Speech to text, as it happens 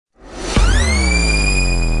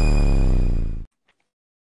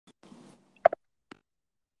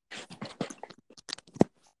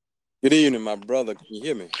Good evening, my brother. Can you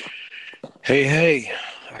hear me? Hey, hey,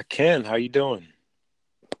 I can. How you doing?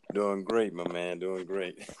 Doing great, my man. Doing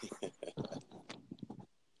great.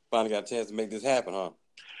 Finally got a chance to make this happen, huh?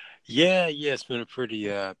 Yeah, it's been a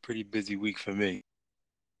pretty busy week for me.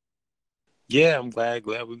 Yeah, I'm glad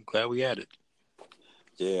we had it.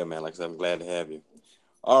 Yeah, man. Like I said, I'm glad to have you.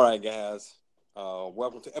 All right, guys.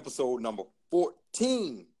 Welcome to episode number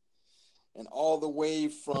 14. And all the way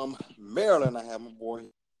from Maryland, I have my boy,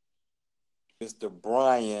 Mr.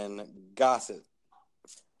 Brian Gossett.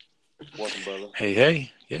 Welcome, brother.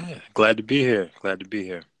 Hey, yeah, glad to be here. Glad to be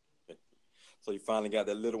here. So you finally got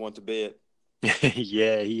that little one to bed?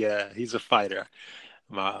 Yeah, he's a fighter.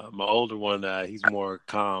 My older one, he's more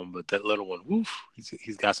calm, but that little one, woof,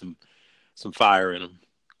 he's got some fire in him.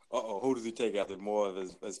 Uh-oh. Who does he take after more of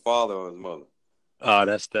his father or his mother? Oh,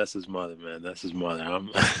 that's his mother, man. That's his mother.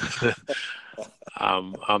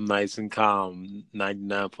 I'm nice and calm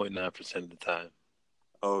 99.9% of the time.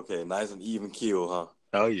 Okay, nice and even keel, huh?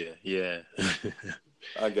 Oh yeah.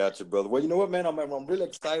 I got you, brother. Well, you know what, man? I'm really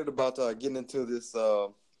excited about getting into this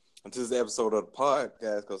episode of the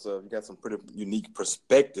podcast because you got some pretty unique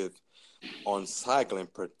perspective on cycling,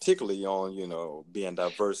 particularly on being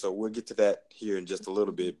diverse. So we'll get to that here in just a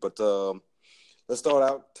little bit. But let's start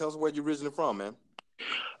out. Tell us where you're originally from, man.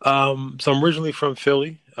 So I'm originally from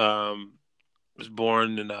Philly. Was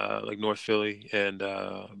born in like North Philly, and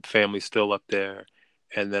family's still up there.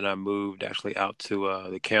 And then I moved actually out to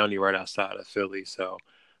the county right outside of Philly, so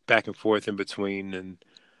back and forth in between, and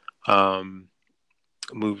um,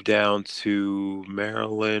 moved down to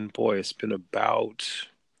Maryland. Boy, it's been about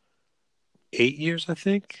 8 years, I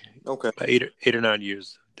think, Okay, about 8 or 9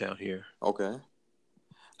 years down here. okay.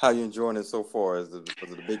 How you enjoying it so far? Was it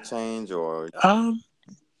a big change or Um,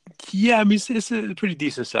 Yeah, I mean it's a pretty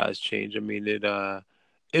decent sized change. I mean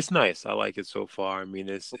it's nice. I like it so far. I mean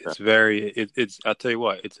okay? it's I'll tell you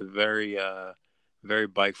what, it's a very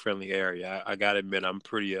bike friendly area. I gotta admit I'm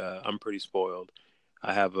pretty spoiled.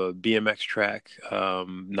 I have a BMX track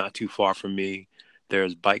not too far from me.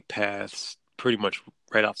 There's bike paths pretty much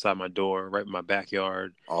right outside my door, right in my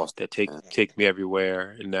backyard Awesome, that man. take me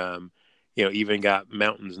everywhere. And even got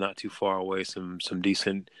mountains not too far away, some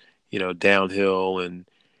decent, downhill and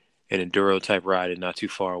enduro type riding not too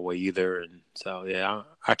far away either. And so yeah,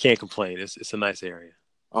 I can't complain. It's a nice area.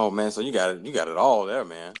 Oh man, so you got it all there,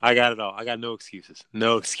 man. I got it all. I got no excuses.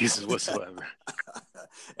 No excuses whatsoever.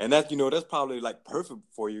 And that's probably like perfect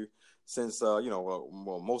for you since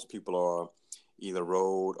most people are either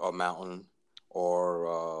road or mountain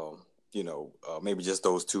or maybe just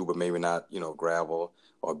those two, but maybe not gravel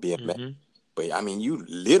or BMX. hmm But I mean, you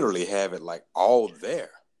literally have it like all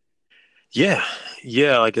there. Yeah,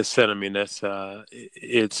 yeah. Like I said, I mean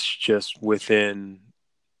it's just within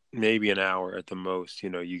maybe an hour at the most.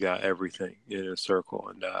 You got everything in a circle,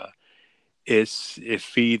 and it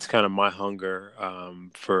feeds kind of my hunger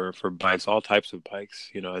for bikes, all types of bikes.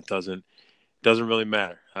 It doesn't really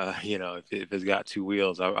matter. If it's got two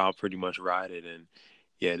wheels, I'll pretty much ride it. And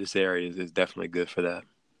yeah, this area is definitely good for that.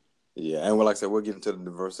 Yeah, and like I said, we'll get into the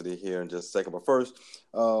diversity here in just a second. But first,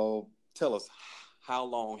 tell us, how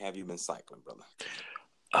long have you been cycling, brother?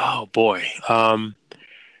 Oh boy.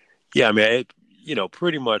 Yeah, I mean,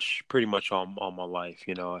 pretty much all my life.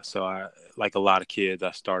 So I, like a lot of kids,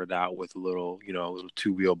 I started out with a little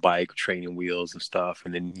two-wheel bike, training wheels and stuff,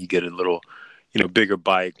 and then you get a little, bigger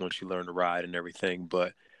bike once you learn to ride and everything.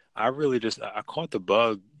 But I really I caught the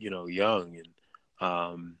bug, young.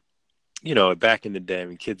 And back in the day, I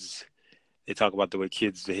mean, kids, they talk about the way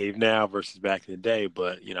kids behave now versus back in the day,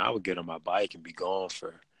 but I would get on my bike and be gone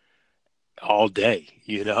for all day.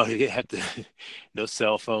 You have to no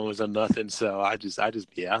cell phones or nothing. So I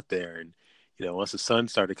just be out there. And once the sun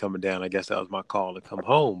started coming down, I guess that was my call to come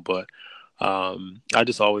home. But I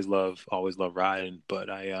just always love riding. But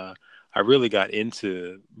I really got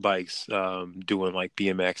into bikes doing like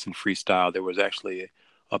BMX and freestyle. There was actually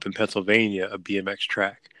up in Pennsylvania a BMX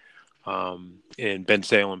track in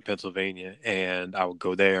Bensalem, Pennsylvania, and I would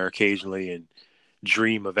go there occasionally and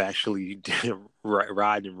dream of actually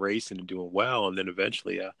riding and racing and doing well. And then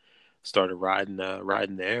eventually I started riding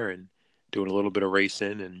there and doing a little bit of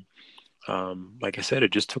racing. And like I said,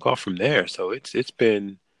 it just took off from there. So it's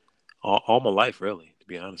been all my life, really, to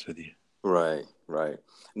be honest with you. Right, right.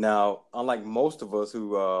 Now, unlike most of us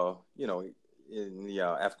who, in the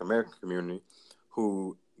African American community,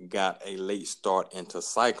 who got a late start into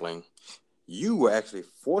cycling, you were actually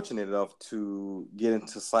fortunate enough to get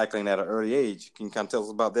into cycling at an early age. Can you kind of tell us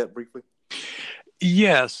about that briefly?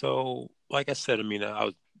 Yeah. So like I said, I mean, I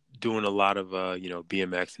was doing a lot of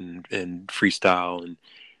BMX and freestyle, and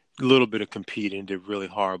a little bit of competing, did really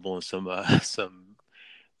horrible in some some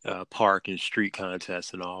park and street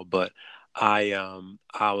contests and all. But I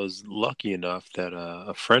was lucky enough that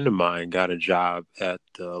a friend of mine got a job at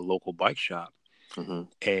the local bike shop,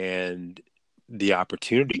 Mm-hmm. and the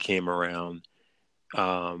opportunity came around,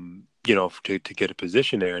 you know, to get a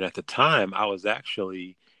position there. And at the time, I was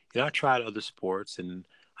actually, you know, I tried other sports, and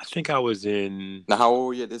I think I was in, Now, how old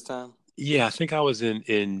were you at this time? yeah, I think I was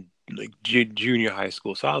in like junior high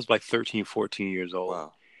school. So I was like 13, 14 years old,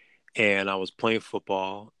 Wow. and I was playing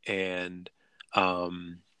football, and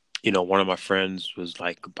um, you know, one of my friends was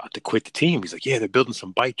like about to quit the team. He's like, "Yeah, they're building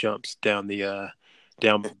some bike jumps down the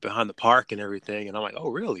down behind the park and everything." And I'm like, "Oh,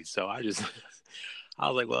 really?" So I just I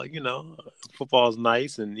was like, "Well, you know, football is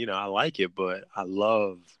nice, and you know, I like it, but I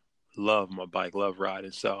love my bike, love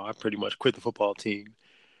riding." So I pretty much quit the football team,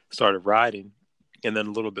 started riding, and then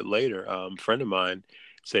a little bit later, a friend of mine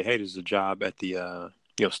said, "Hey, there's a job at the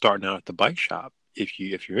you know, starting out at the bike shop if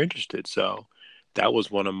you're interested." So that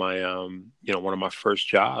was one of my you know, one of my first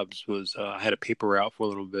jobs was I had a paper route for a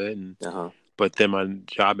little bit, and Uh-huh. but then my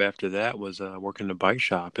job after that was working in the bike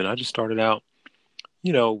shop, and I just started out,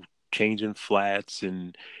 you know, changing flats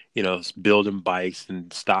and, you know, building bikes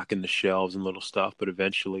and stocking the shelves and little stuff. But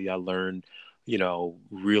eventually I learned, you know,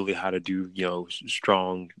 really how to do, you know,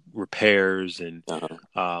 strong repairs and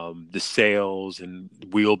Uh-huh. the sales and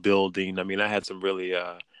wheel building. I mean, I had some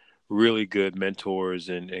really good mentors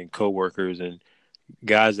and coworkers and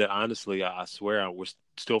guys that honestly, I swear, we're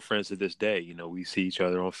still friends to this day. You know, we see each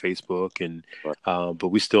other on Facebook, and Right. but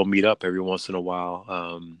we still meet up every once in a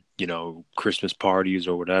while. You know, Christmas parties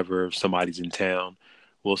or whatever. If somebody's in town,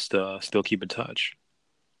 we'll still keep in touch.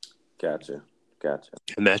 Gotcha. Gotcha.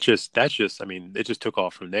 And that's just. I mean, it just took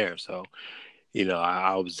off from there. So you know,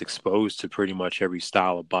 I was exposed to pretty much every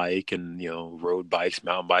style of bike, and you know, road bikes,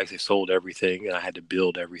 mountain bikes. They sold everything, and I had to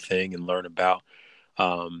build everything and learn about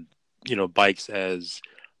um, you know, bikes as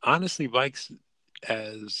honestly, bikes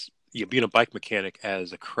as, you know, being a bike mechanic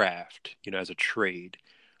as a craft, you know, as a trade.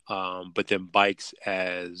 But then bikes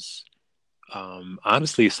as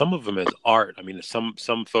honestly, some of them as art. I mean,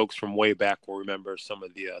 some folks from way back will remember some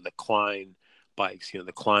of the Klein bikes, you know,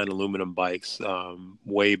 the Klein aluminum bikes,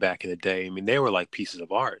 way back in the day. I mean, they were like pieces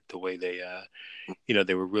of art. The way they, you know,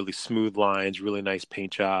 they were really smooth lines, really nice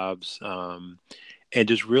paint jobs. And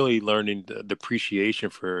just really learning the appreciation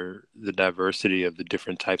for the diversity of the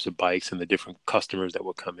different types of bikes and the different customers that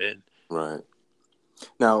would come in. Right.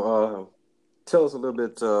 Now, tell us a little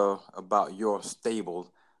bit about your stable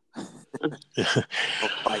of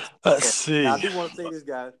bikes. Let's Now, I see. do want to say this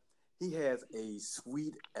guy, he has a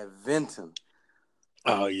sweet Aventon.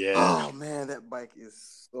 Oh yeah, Oh man, that bike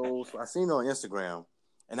is so. I seen it on Instagram,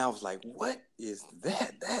 and I was like, "What is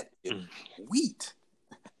that? That is sweet."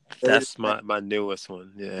 And it is that's nice, my newest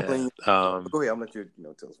one. Yeah. clean. Go ahead. I'm gonna let you,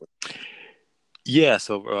 tell us what. Yeah.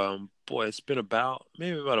 So boy, it's been about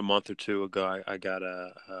maybe about a month or two ago. I got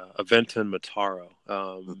a Venton Mataro.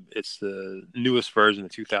 It's the newest version, the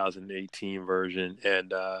 2018 version,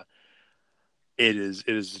 and it is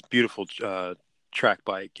a beautiful track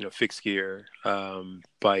bike, you know, fixed gear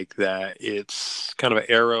bike that it's kind of an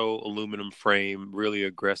aero aluminum frame, really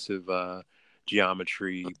aggressive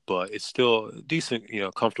geometry, but it's still a decent, you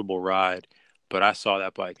know, comfortable ride. But I saw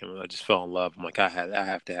that bike and I just fell in love. I'm like, I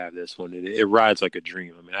have to have this one. It rides like a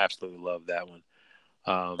dream. I mean, I absolutely love that one.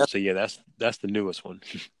 So yeah, that's the newest one.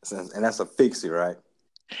 And that's a fixie, right?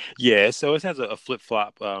 Yeah, so it has a flip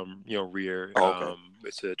flop, you know, rear. Oh, okay.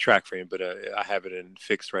 It's a track frame, but I have it in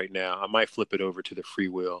fixed right now. I might flip it over to the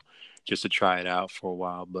freewheel just to try it out for a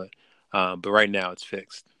while, but right now it's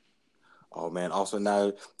fixed. Oh man. Also,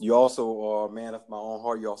 now you also are a man of my own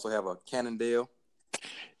heart. You also have a Cannondale.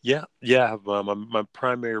 Yeah, yeah. I have, my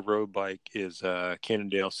primary road bike is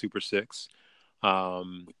Cannondale Super Six.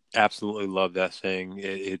 Absolutely love that thing.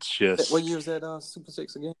 It's What just year is that? Super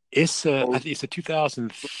Six again? I Oh, think it's a oh,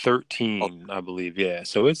 2013, I believe. Yeah,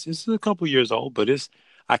 so it's a couple years old, but it's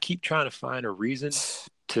I keep trying to find a reason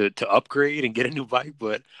to upgrade and get a new bike,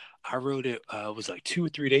 but I rode it. It was like 2 or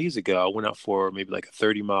 3 days ago. I went out for maybe like a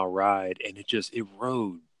 30-mile ride, and it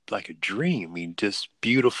rode like a dream. I mean, just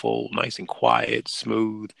beautiful, nice and quiet,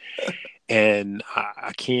 smooth, and yeah.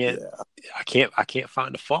 I can't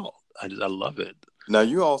find a fault. I love it. Now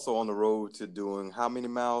you also on the road to doing how many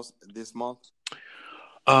miles this month?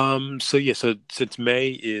 So yeah, so since May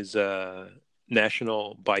is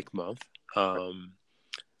National Bike Month,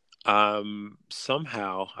 um,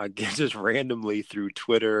 somehow I guess just randomly through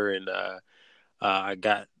Twitter and I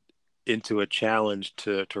got into a challenge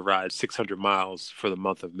to ride 600 miles for the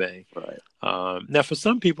month of May. Right. Now, for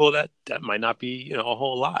some people, that might not be a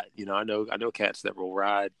whole lot. I know cats that will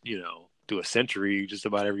ride do a century just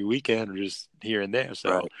about every weekend or just here and there.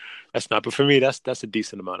 So Right. that's not. But for me, that's a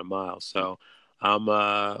decent amount of miles. So I'm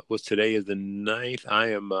what's today is the 9th.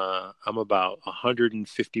 I'm about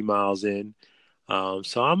 150 miles in.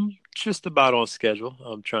 So I'm just about on schedule.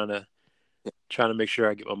 I'm trying to make sure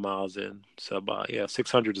I get my miles in. So about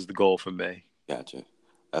 600 is the goal for May. Gotcha.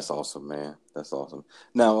 That's awesome, man. That's awesome.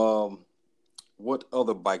 Now, what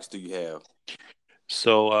other bikes do you have?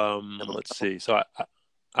 So Have a- let's see. So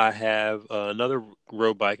I have another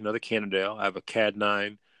road bike, another Cannondale. I have a Cad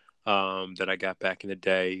 9 that I got back in the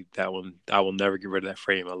day. That one I will never get rid of that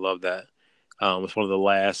frame. I love that. It's one of the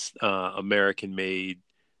last American-made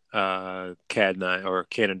Cad 9 or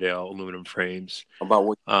Cannondale aluminum frames. About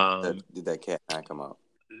what Um, did that Cat 9 come out?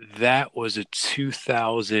 that was a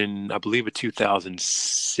 2000, I believe, a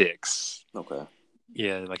 2006. Okay.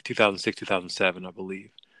 Yeah, like 2006, 2007, I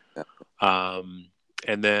believe. Yeah.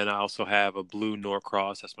 And then I also have a blue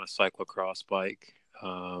Norcross. That's my cyclocross bike.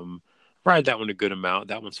 Ride that one a good amount.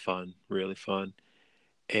 That one's fun, really fun.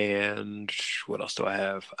 And what else do I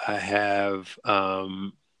have? I have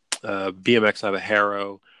BMX. I have a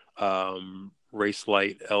Haro Race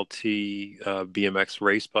Light LT BMX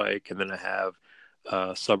race bike, and then I have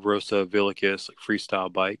Sub Rosa Villicus like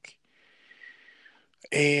freestyle bike.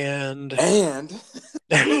 And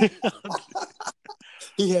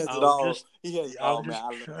he has it all. He has it all, I'm man. just I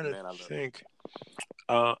love trying it, to man. I love it. think.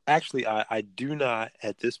 Actually, I do not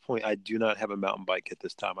at this point. I do not have a mountain bike at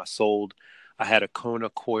this time. I had a Kona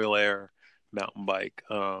Coil Air mountain bike,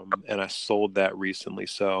 and I sold that recently.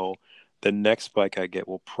 So the next bike I get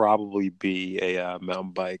will probably be a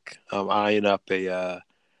mountain bike. I'm eyeing up a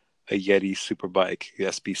Yeti super bike, the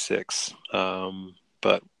SB6.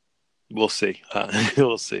 But we'll see.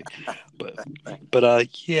 We'll see. But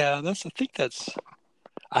yeah, I think that's.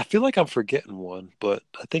 I feel like I'm forgetting one, but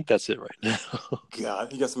I think that's it right now.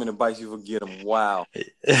 God, you got so many bikes, you forget them. Wow.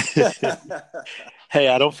 Hey,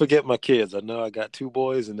 I don't forget my kids. I know I got 2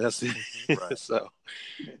 boys, and that's it. Right. So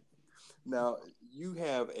Now, you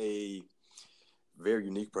have a very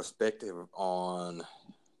unique perspective on,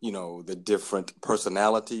 the different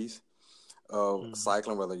personalities of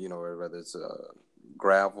cycling, whether it's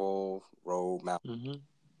gravel, road, mountain,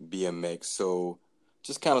 BMX. So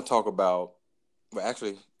just kind of talk about, well,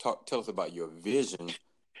 actually tell us about your vision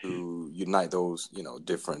to unite those,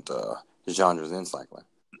 different genres in cycling.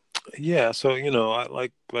 yeah, so I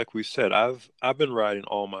like we said, I've been riding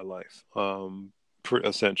all my life,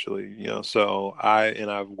 essentially, So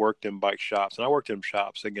I've worked in bike shops, and I worked in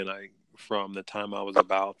shops again. From the time I was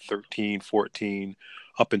about 13, 14,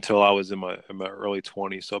 up until I was in my early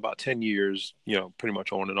 20s, so about 10 years, pretty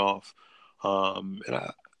much on and off. And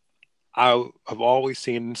I've always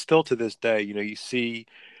seen, and still to this day, you see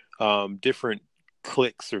different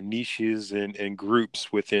cliques or niches and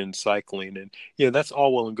groups within cycling, and that's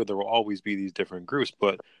all well and good. There will always be these different groups,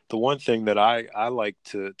 but the one thing that I like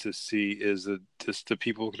to see is that just the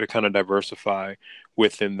people to kind of diversify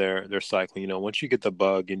within their cycling. Once you get the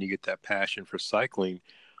bug and you get that passion for cycling,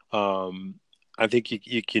 I think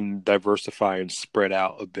you can diversify and spread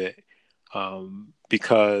out a bit,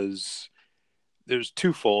 because there's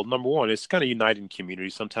twofold. Number one, it's kind of uniting community.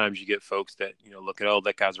 Sometimes you get folks that look at, oh,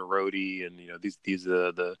 that guy's a roadie, and these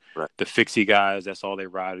are the Right. the fixie guys. That's all they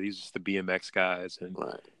ride. These are just the BMX guys, and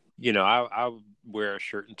Right. I wear a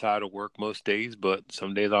shirt and tie to work most days, but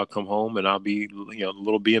some days I'll come home and I'll be a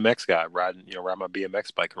little BMX guy riding ride my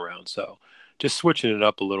BMX bike around. So just switching it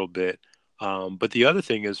up a little bit. But the other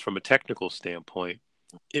thing is, from a technical standpoint,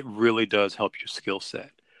 it really does help your skill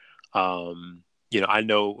set. I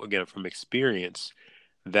know, again, from experience,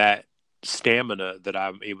 that stamina that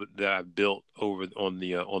I've built over on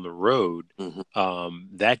the road,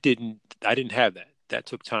 I didn't have that. That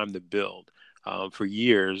took time to build. For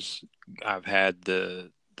years, I've had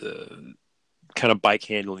the kind of bike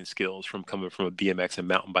handling skills from coming from a BMX and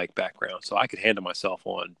mountain bike background, so I could handle myself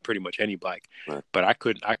on pretty much any bike. Right. But I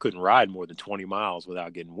couldn't ride more than 20 miles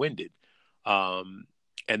without getting winded.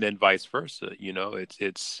 And then vice versa.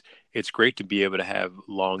 It's great to be able to have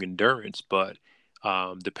long endurance, but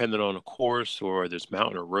depending on a course, or there's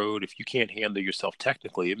mountain or road, if you can't handle yourself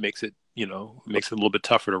technically, it makes it a little bit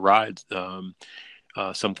tougher to ride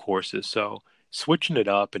some courses. So switching it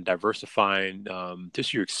up and diversifying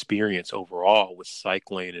just your experience overall with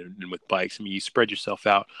cycling and with bikes. I mean, you spread yourself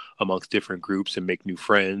out amongst different groups and make new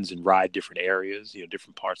friends and ride different areas,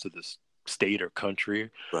 different parts of the state or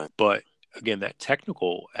country. Right. But again, that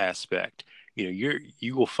technical aspect,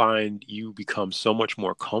 you will find you become so much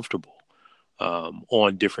more comfortable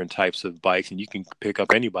on different types of bikes, and you can pick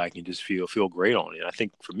up any bike and just feel great on it. And I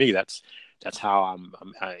think for me, that's how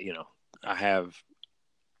I have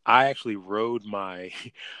I actually rode my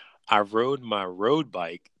I rode my road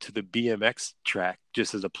bike to the BMX track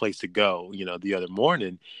just as a place to go, the other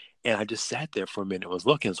morning. And I just sat there for a minute and was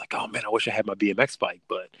looking. It's like, oh man, I wish I had my BMX bike.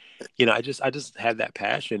 But, I just had that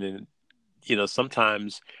passion. And,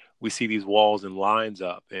 sometimes we see these walls and lines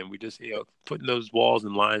up and we just, putting those walls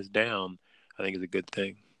and lines down, I think is a good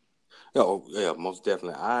thing. Oh, yeah, most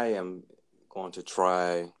definitely. I am going to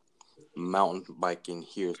try mountain biking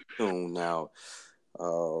here soon. Now,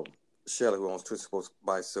 Shelley, who owns Twisted Sports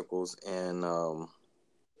Bicycles in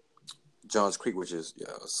Johns Creek, which is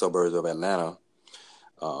suburbs of Atlanta,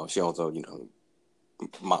 she owns a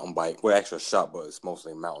mountain bike. Well, actually a shop, but it's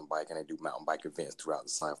mostly mountain bike, and they do mountain bike events throughout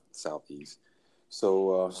the southeast.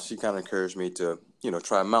 So she kind of encouraged me to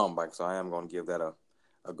try mountain bike. So I am going to give that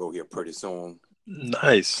a go here pretty soon.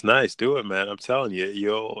 Nice, nice. Do it, man. I'm telling you,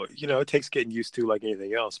 it takes getting used to like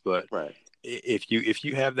anything else, but Right. if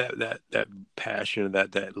you have that passion,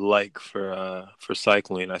 that like for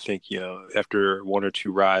cycling, I think, after one or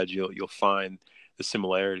two rides, you'll find the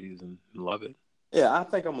similarities and love it. Yeah, I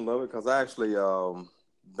think I'm gonna love it because I actually,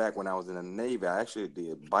 back when I was in the Navy, I actually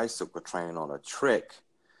did bicycle training on a trek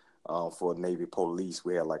for Navy police.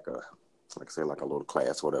 We had like I say, like a little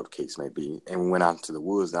class, whatever the case may be, and we went out into the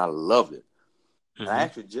woods, and I loved it. And I Hmm.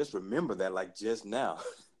 actually just remember that like just now.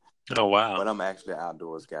 Oh wow. But I'm actually an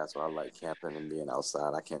outdoors guy, so I like camping and being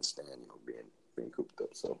outside. I can't stand being cooped up.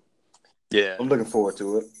 So Yeah, I'm looking forward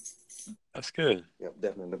to it. that's good. Yep,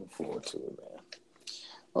 definitely looking forward to it, man.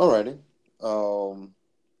 Alrighty. Um,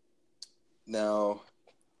 Now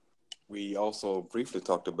we also briefly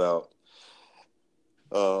talked about.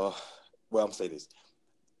 Well, I'm gonna say this.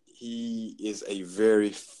 He is a very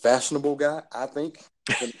fashionable guy, I think,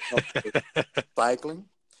 when it comes to cycling,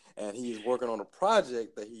 and he's working on a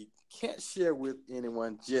project that he can't share with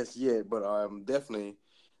anyone just yet. But I'm definitely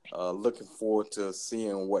looking forward to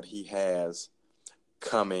seeing what he has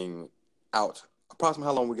coming out.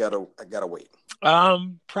 Approximately how long I gotta wait.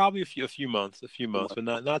 Probably a few months, but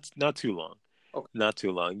not too long. Okay. Not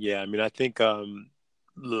too long. Yeah, I mean, I think l-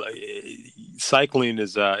 cycling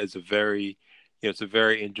is a very, it's a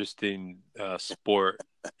very interesting sport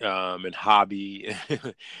and hobby,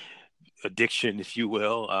 addiction, if you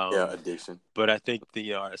will. Yeah, addiction. But I think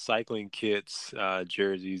the our cycling kits,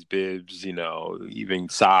 jerseys, bibs, even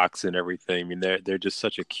socks and everything. I mean, they're just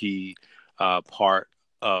such a key part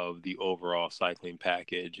of the overall cycling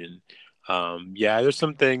package. And yeah, there's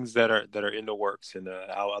some things that are in the works, and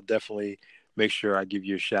I'll definitely make sure I give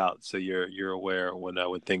you a shout so you're aware when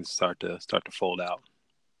things start to fold out.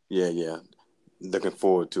 Yeah, yeah. Looking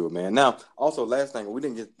forward to it, man. Now, also, last time we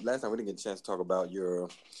didn't get a chance to talk about your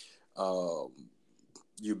um,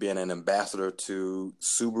 you being an ambassador to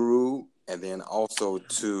Subaru, and then also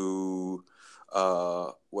to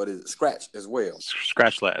what is it, Scratch as well.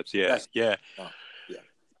 Scratch Labs, yeah, Scratch. yeah. Uh, yeah.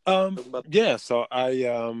 Um, Talk about. yeah, so I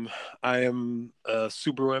am a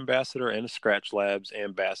Subaru ambassador and a Scratch Labs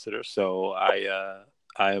ambassador. So I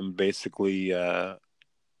am basically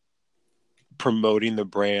promoting the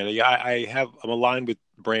brand. Yeah, I'm aligned with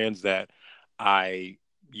brands that I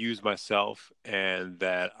use myself and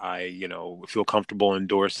that I feel comfortable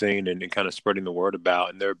endorsing and kind of spreading the word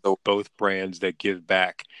about. And they're So, both brands that give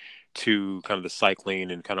back to kind of the cycling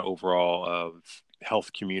and kind of overall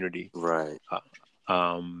health community. right.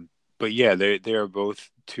 Um, but yeah, they are both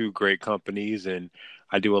two great companies, and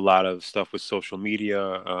I do a lot of stuff with social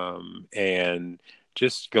media and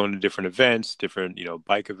just going to different events, different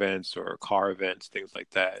bike events or car events, things like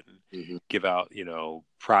that, and Hmm. give out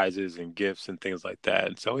prizes and gifts and things like that.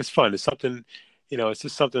 And so it's fun. It's something. It's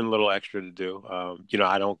just something a little extra to do.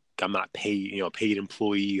 I'm not paid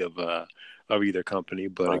employee of either company,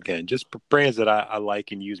 but Right. again, just brands that I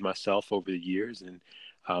like and use myself over the years, and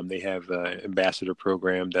they have an ambassador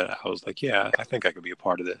program that I was like, yeah, I think I could be a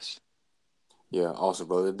part of this. Yeah. Also,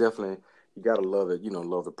 brother, definitely you gotta love it.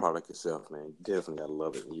 Love the product yourself, man. You definitely gotta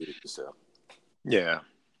love it and use it yourself. Yeah,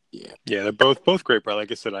 Yeah. yeah, they're both great, bro.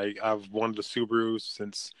 Like I said, I've wanted a Subaru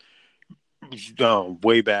since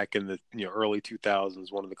way back in the early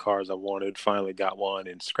 2000s. One of the cars I wanted, finally got one,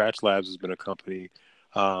 and Scratch Labs has been a company.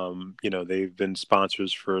 They've been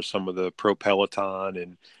sponsors for some of the Pro Peloton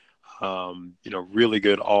and really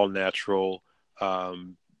good all natural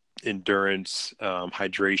um, endurance,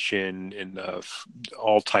 hydration, and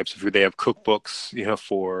all types of food. They have cookbooks,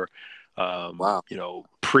 for Wow.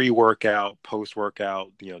 pre-workout,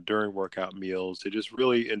 post-workout, during workout meals. They're just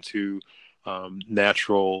really into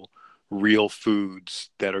natural, real foods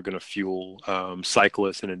that are going to fuel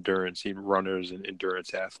cyclists and endurance runners and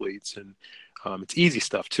endurance athletes. And it's easy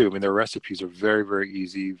stuff too. I mean, their recipes are very, very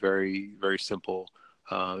easy, very, very simple,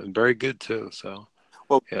 and very good too. So,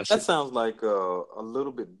 Well, yes. that sounds like a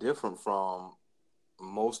little bit different from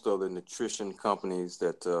most of the nutrition companies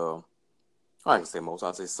that I can say most.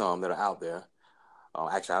 I'd say some that are out there.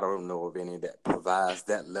 Actually, I don't know of any that provides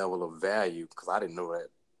that level of value because I didn't know that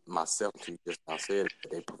myself until you just now said it,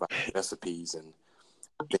 that they provide recipes and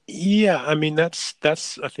Yeah, I mean that's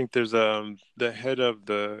I think there's the head of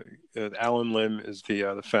the Alan Lim is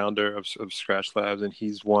the founder of Scratch Labs, and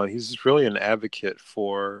he's really an advocate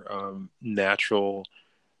for natural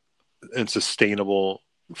and sustainable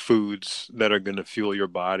foods that are going to fuel your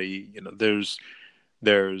body. You know, there's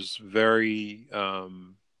very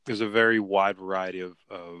there's a very wide variety of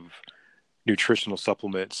nutritional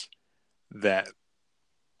supplements that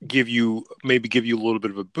give you a little bit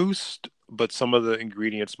of a boost, but some of the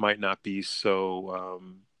ingredients might not be so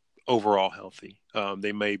overall healthy.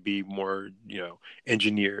 They may be more,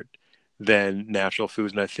 engineered than natural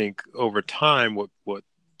foods. And I think over time, what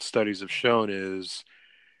studies have shown is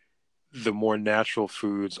the more natural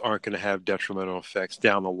foods aren't going to have detrimental effects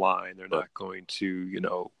down the line. They're not going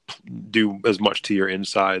to, do as much to your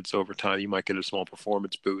insides over time. You might get a small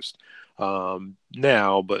performance boost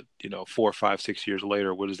now, but 4, 5, 6 years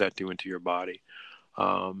later, what does that do into your body?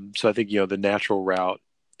 So I think the natural route,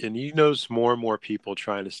 and you notice more and more people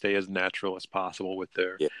trying to stay as natural as possible with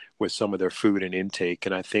yeah, with some of their food and intake.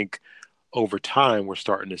 And I think over time we're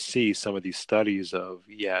starting to see some of these studies of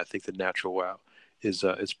I think the natural route is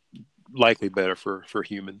likely better for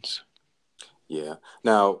humans. yeah.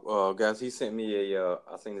 Now, guys, he sent me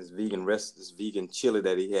I think this vegan chili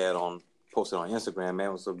that he had posted on Instagram. Man,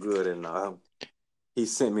 it was so good, and he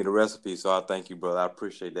sent me the recipe. So I thank you, brother. I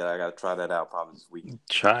appreciate that. I got to try that out probably this week.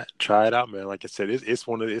 Try it out, man. Like I said, it's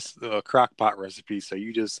one of it's a crock pot recipe. So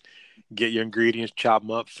you just get your ingredients, chop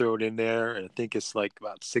them up, throw it in there, and I think it's like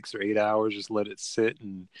about 6 or 8 hours. Just let it sit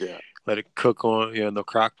and Yeah. let it cook on in the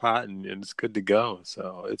crock pot, and it's good to go.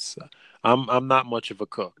 So it's I'm not much of a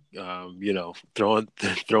cook. Throwing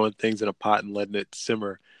throwing things in a pot and letting it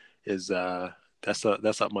simmer is that's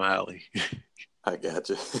up my alley. I got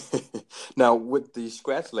you. Now, with the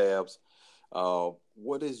Scratch Labs,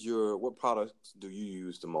 what products do you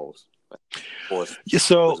use the most, or Yeah,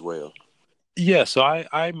 so as well?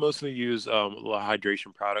 I mostly use a lot of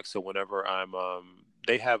hydration products. So whenever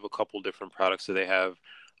they have a couple different products. So they have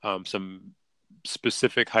some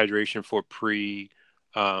specific hydration for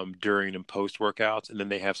during, and post workouts, and then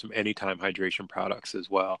they have some anytime hydration products as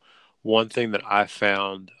well. One thing that I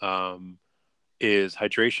found is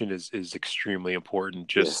hydration is extremely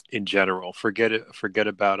important, Yes. just in general. Forget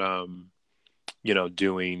about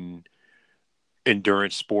doing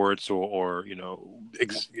endurance sports or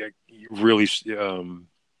really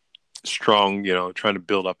strong, trying to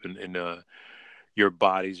build up in your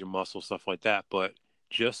bodies, your muscles, stuff like that. But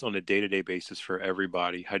just on a day-to-day basis for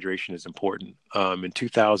everybody, hydration is important. In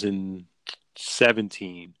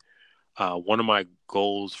 2017, one of my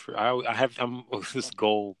goals I'm this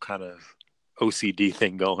goal kind of OCD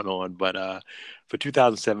thing going on, but for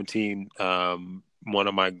 2017, one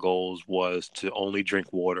of my goals was to only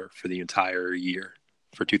drink water for the entire year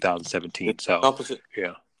for Did 2017. you So accomplish it?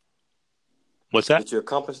 yeah, what's that? Did you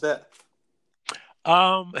accomplish that?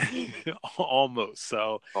 Um, almost.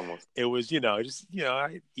 So Almost. it was, just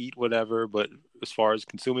I eat whatever, but as far as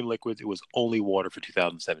consuming liquids, it was only water for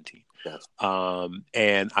 2017. Gotcha.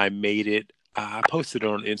 And I made it. I posted it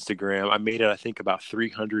on Instagram. I made it, I think, about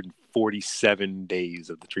 347 days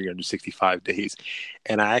of the 365 days,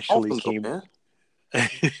 and I actually Awesome, though, came. man.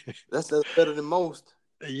 That's better than most.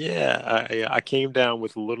 Yeah, I came down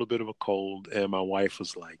with a little bit of a cold, and my wife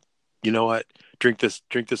was like, "You know what? Drink this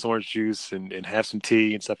orange juice and have some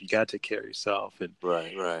tea and stuff. You got to take care of yourself."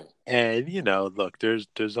 Right, right. And look, there's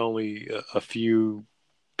only a few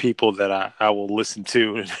people that I will listen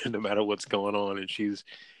to no matter what's going on, and she's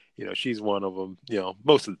one of them.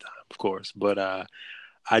 Most of the time, of course. But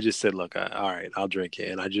I just said, look, all right, I'll drink it,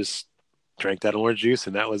 and I just drank that orange juice,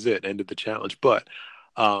 and that was it. Ended the challenge. But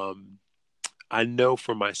um, I know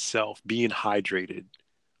for myself, being hydrated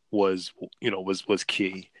was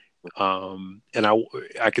key. And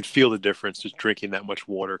I could feel the difference just drinking that much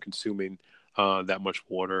water, consuming that much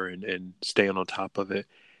water, and staying on top of it.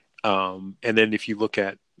 And then if you look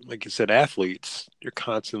at, like you said, athletes, you're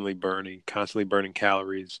constantly burning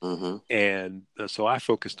calories. Mm-hmm. And so I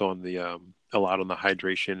focused on a lot on the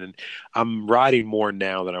hydration, and I'm riding more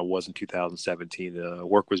now than I was in 2017.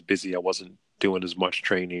 Work was busy. I wasn't doing as much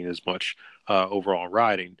training, as much overall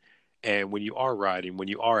riding. And when you are riding, when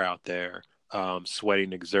you are out there,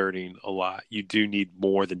 sweating, exerting a lot, you do need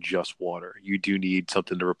more than just water. You do need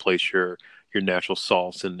something to replace your natural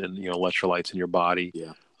salts and electrolytes in your body,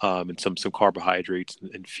 Yeah. and some carbohydrates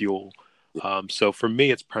and fuel. Yeah. So for me,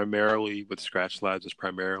 it's primarily with Scratch Labs. It's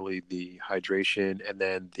primarily the hydration, and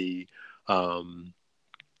then um,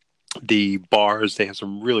 the bars. They have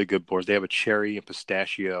some really good bars. They have a cherry and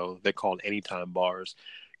pistachio. They're called Anytime bars.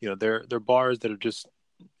 They're bars that are just,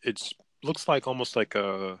 it's looks like almost like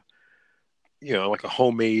like a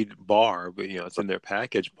homemade bar, but it's in their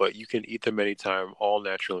package. But you can eat them anytime. All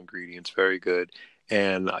natural ingredients, very good,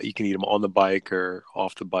 and you can eat them on the bike or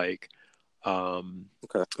off the bike.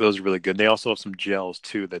 Okay. Those are really good. They also have some gels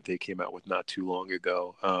too that they came out with not too long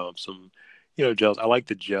ago. Some, gels. I like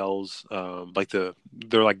the gels.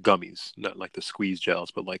 They're like gummies, not like the squeeze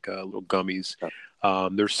gels, but like little gummies. Yeah.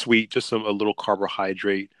 They're sweet, just a little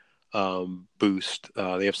carbohydrate boost.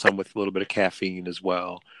 They have some with a little bit of caffeine as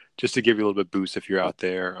well, just to give you a little bit boost if you're out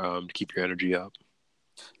there, to keep your energy up.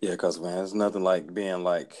 Yeah, because man, it's nothing like being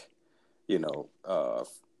like, you know, uh,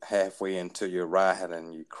 halfway into your ride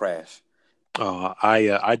and you crash. I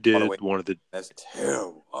All the way. did one of the That's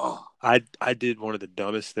terrible. Oh, I did one of the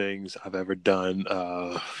dumbest things I've ever done.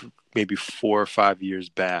 Maybe 4 or 5 years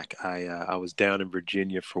back, I was down in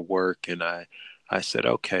Virginia for work, and I said,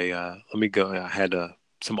 okay, let me go. I had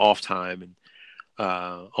some off time,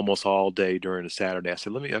 and almost all day during a Saturday. I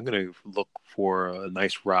said, I'm going to look for a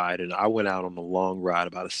nice ride, and I went out on a long ride,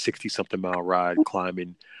 about a 60-something-mile ride,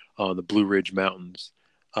 climbing on the Blue Ridge Mountains,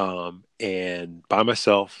 and by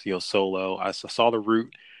myself, solo. I saw the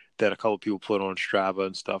route that a couple of people put on Strava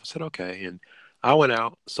and stuff. I said, okay. And I went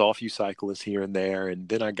out, saw a few cyclists here and there. And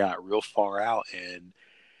then I got real far out. And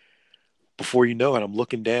before you know it, I'm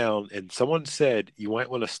looking down and someone said, you might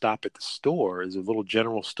want to stop at the store. There's a little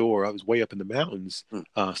general store. I was way up in the mountains.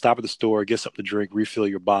 mm, Stop at the store, get something to drink, refill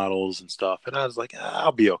your bottles and stuff. And I was like,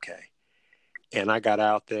 I'll be okay. And I got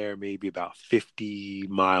out there maybe about 50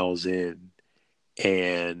 miles in,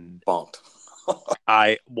 and bumped.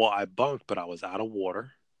 I bunked, but I was out of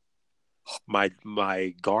water. My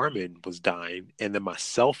Garmin was dying, and then my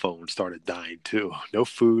cell phone started dying too. No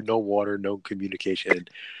food, no water, no communication. And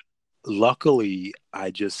luckily,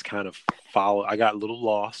 I just kind of followed. I got a little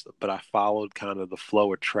lost, but I followed kind of the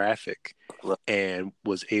flow of traffic Right. and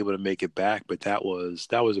was able to make it back. But that was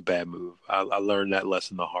a bad move. I learned that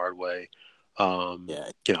lesson the hard way. Yeah.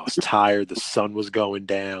 I was tired. The sun was going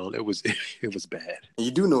down. It was it was bad. And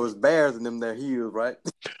you do know it's bears in them there heels, right?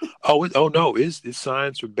 Oh no, it's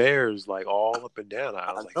signs for bears like all up and down. I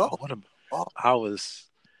I was like, know. oh, what am Oh, I was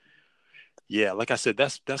yeah, like I said,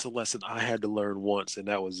 that's a lesson I had to learn once, and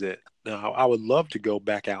that was it. Now I would love to go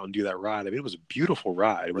back out and do that ride. I mean, it was a beautiful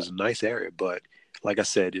ride. It right. was a nice area, but like I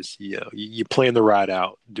said, it's you plan the ride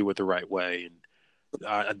out, do it the right way, and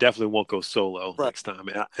I definitely won't go solo Right. next time.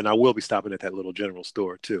 And I will be stopping at that little general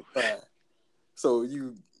store too. Right. So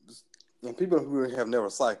and people who have never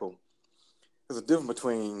cycled, there's a difference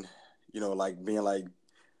between, like being like,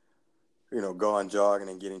 going jogging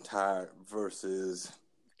and getting tired versus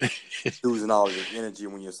losing all of your energy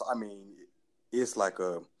when you're. I mean, it's like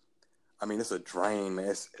it's a drain,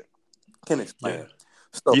 man. Can't explain Yeah, it.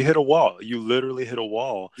 So you hit a wall. You literally hit a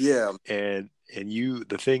wall, yeah, and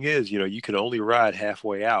the thing is, you can only ride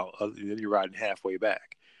halfway out, then you're riding halfway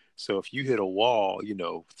back. So if you hit a wall,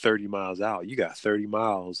 30 miles out, you got 30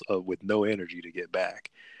 miles with no energy to get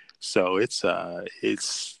back. So it's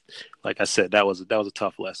like I said, that was a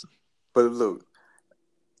tough lesson. but look,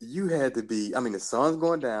 you had to be. I mean, the sun's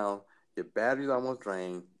going down, your battery's almost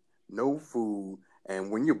drained, no food,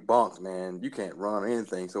 and when you're bunked, man, you can't run or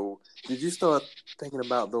anything. So did you start thinking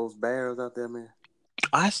about those bears out there, man?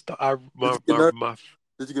 I st- I Did you my, get my, nervous? my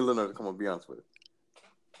Did you get a little nervous? Come on, be honest with it.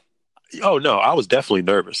 Oh no, I was definitely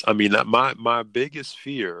nervous. I mean, my biggest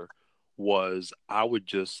fear was I would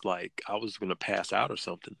just like I was gonna pass out or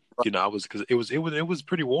something. Right. I was because it was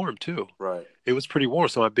pretty warm too. Right. It was pretty warm.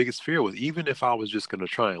 So my biggest fear was even if I was just gonna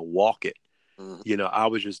try and walk it,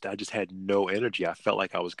 Mm-hmm. I just had no energy. I felt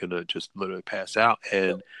like I was gonna just literally pass out. Yep.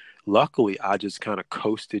 And luckily I just kind of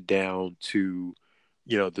coasted down to,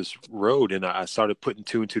 this road, and I started putting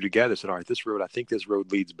two and two together. Said, all right, I think this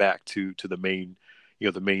road leads back to the main,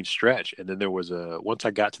 the main stretch. And then once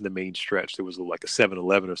I got to the main stretch, there was like a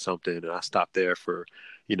 7-Eleven or something. And I stopped there for,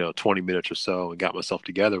 20 minutes or so and got myself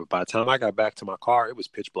together. But by the time I got back to my car, it was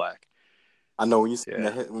pitch black. I know when you seen Yeah.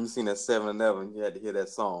 that 7-Eleven, you had to hear that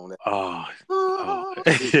song. Oh, oh.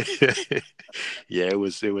 Yeah, it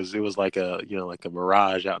was like like a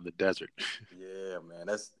mirage out in the desert. Yeah, man.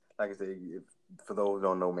 That's like I said. For those who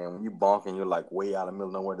don't know, man, when you bonking, you're like way out of the middle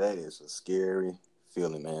of nowhere. That is a scary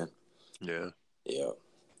feeling, man. Yeah. Yeah.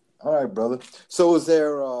 All right, brother. So is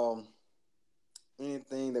there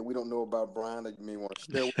anything that we don't know about Brian that you may want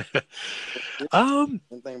to share with us? um,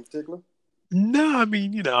 Anything in particular? no, I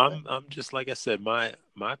mean, Okay. I'm just like I said, my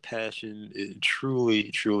passion is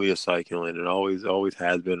truly a cycling, and always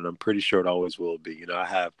has been, and I'm pretty sure it always will be. I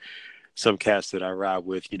have some cats that I ride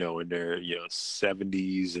with, in their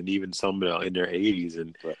 70s, and even some in their 80s,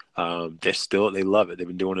 and Right. they love it. They've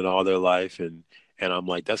been doing it all their life, and I'm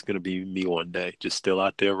like, that's gonna be me one day, just still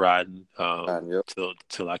out there riding, Yep.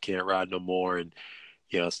 till I can't ride no more. And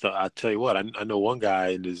so I tell you what, I know one guy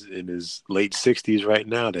in his late 60s right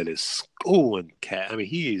now that is schooling cat. I mean,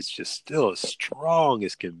 he is just still as strong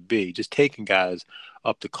as can be, just taking guys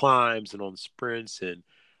up the climbs and on sprints. And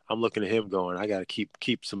I'm looking at him going, I got to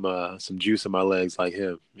keep some juice in my legs like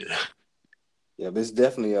him. Yeah. Yeah, but it's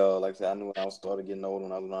definitely like I said, I knew when I was started getting old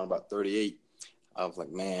when I was around about 38. I was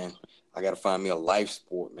like, man, I got to find me a life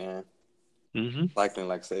sport, man. Hmm. Cycling,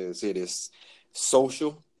 like I said, is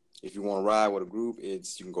social. If you want to ride with a group, you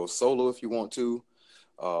can go solo if you want to.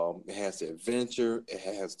 It has the adventure. It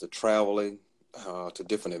has the traveling to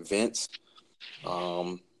different events.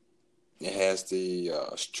 Um, it has the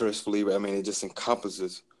stress reliever. I mean, it just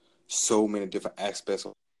encompasses so many different aspects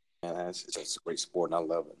of it. And it's just a great sport, and I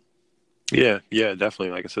love it. Yeah,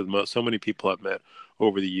 definitely. Like I said, so many people I've met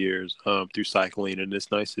over the years through cycling, and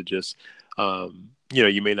it's nice to just,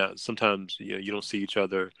 you may not sometimes you don't see each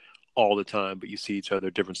other all the time, but you see each other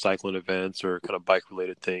at different cycling events or kind of bike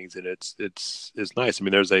related things, and it's nice. I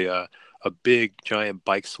mean, there's a big giant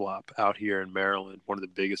bike swap out here in Maryland, one of the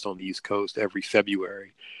biggest on the East Coast every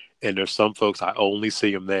February. And there's some folks I only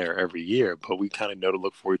see them there every year, but we kind of know to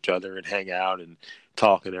look for each other and hang out and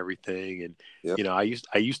talk and everything. And Yep.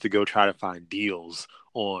 I used to go try to find deals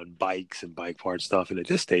on bikes and bike part stuff. And at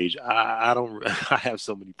this stage, I don't. I have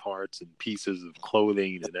so many parts and pieces of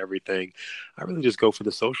clothing and everything. I really just go for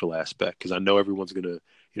the social aspect because I know everyone's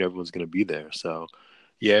gonna be there. So,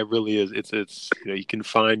 yeah, it really is. It's you can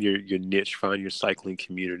find your niche, find your cycling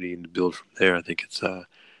community, and build from there. I think it's a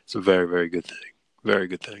very very good thing. Very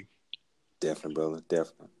good thing. Definitely, brother.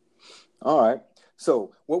 Definitely. All right.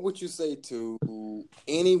 So, what would you say to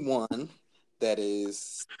anyone that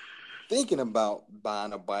is thinking about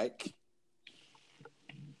buying a bike,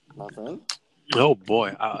 my friend? Oh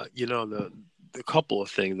boy, the couple of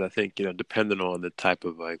things I think depending on the type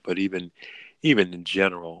of bike, but even in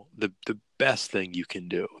general, the best thing you can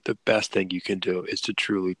do is to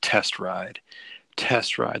truly test ride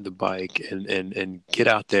the bike and get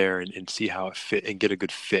out there and see how it fit and get a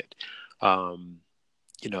good fit. Um,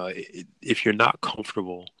 if you're not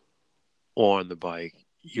comfortable on the bike,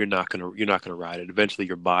 you're not gonna ride it. Eventually,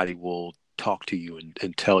 your body will talk to you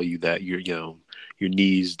and tell you that your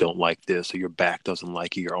knees don't like this or your back doesn't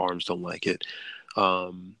like it, your arms don't like it.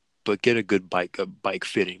 But get a good bike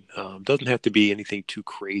fitting. Doesn't have to be anything too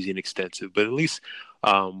crazy and extensive, but at least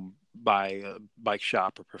by a bike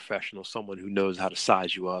shop or professional, someone who knows how to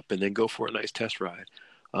size you up, and then go for a nice test ride.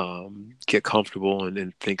 Get comfortable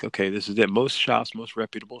and think, okay, this is it. Most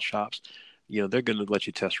reputable shops, they're going to let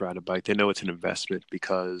you test ride a bike. They know it's an investment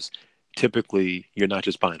because typically you're not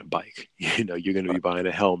just buying a bike. You're going to be Right. buying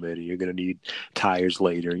a helmet, and you're going to need tires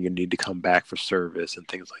later, and you're going to need to come back for service and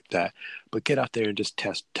things like that. But get out there and just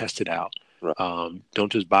test it out. Right.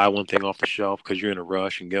 Don't just buy one thing off the shelf because you're in a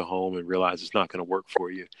rush and get home and realize it's not going to work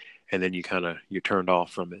for you, and then you're turned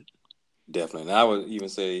off from it. Definitely. And I would even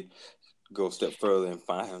say go a step further and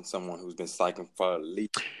find someone who's been cycling for at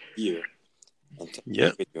least a year and take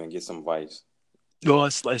Yeah. with you and get some advice. Well,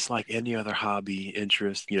 it's like any other hobby,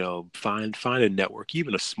 interest, find a network,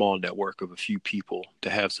 even a small network of a few people to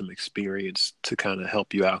have some experience to kind of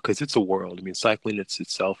help you out because it's a world. I mean, cycling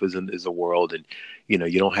itself is a world, and you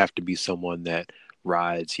don't have to be someone that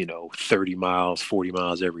rides 30 miles, 40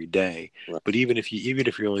 miles every day. Right. But even if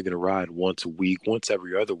you're only going to ride once a week, once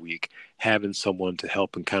every other week, having someone to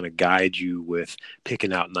help and kind of guide you with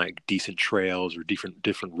picking out like decent trails or different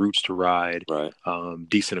routes to ride, Right.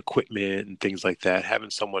 decent equipment and things like that.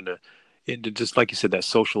 Having someone just like you said, that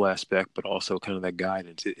social aspect, but also kind of that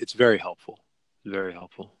guidance. It's very helpful. Very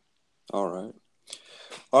helpful. All right.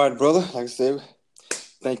 All right, brother. Like I said,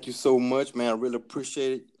 thank you so much, man. I really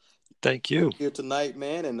appreciate it Thank you. here tonight,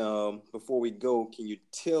 man. And before we go, can you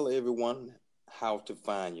tell everyone how to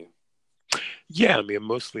find you? Yeah, I mean, I'm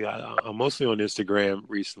mostly on Instagram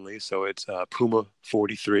recently, so it's Puma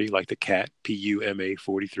 43, like the cat, Puma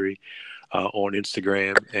 43, on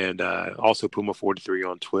Instagram, and also Puma 43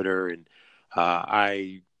 on Twitter, and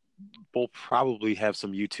I will probably have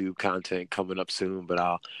some YouTube content coming up soon, but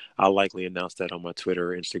I'll likely announce that on my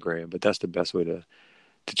Twitter or Instagram. But that's the best way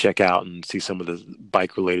check out and see some of the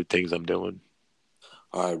bike related things I'm doing.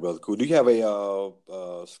 All right, brother. Cool. Do you have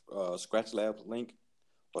a Scratch Lab link?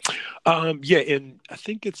 Yeah, and I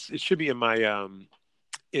think it should be in my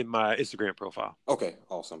Instagram profile. Okay,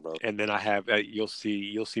 awesome, brother. And then I have you'll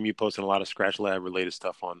see me posting a lot of Scratch Lab related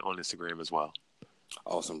stuff on Instagram as well.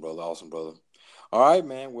 Awesome, brother. Awesome, brother. All right,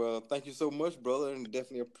 man. Well, thank you so much, brother, and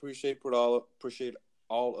definitely appreciate all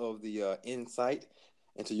of the insight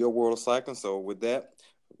into your world of cycling. So, with that,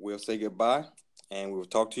 we'll say goodbye, and we'll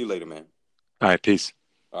talk to you later, man. All right, peace.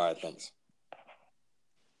 All right, thanks.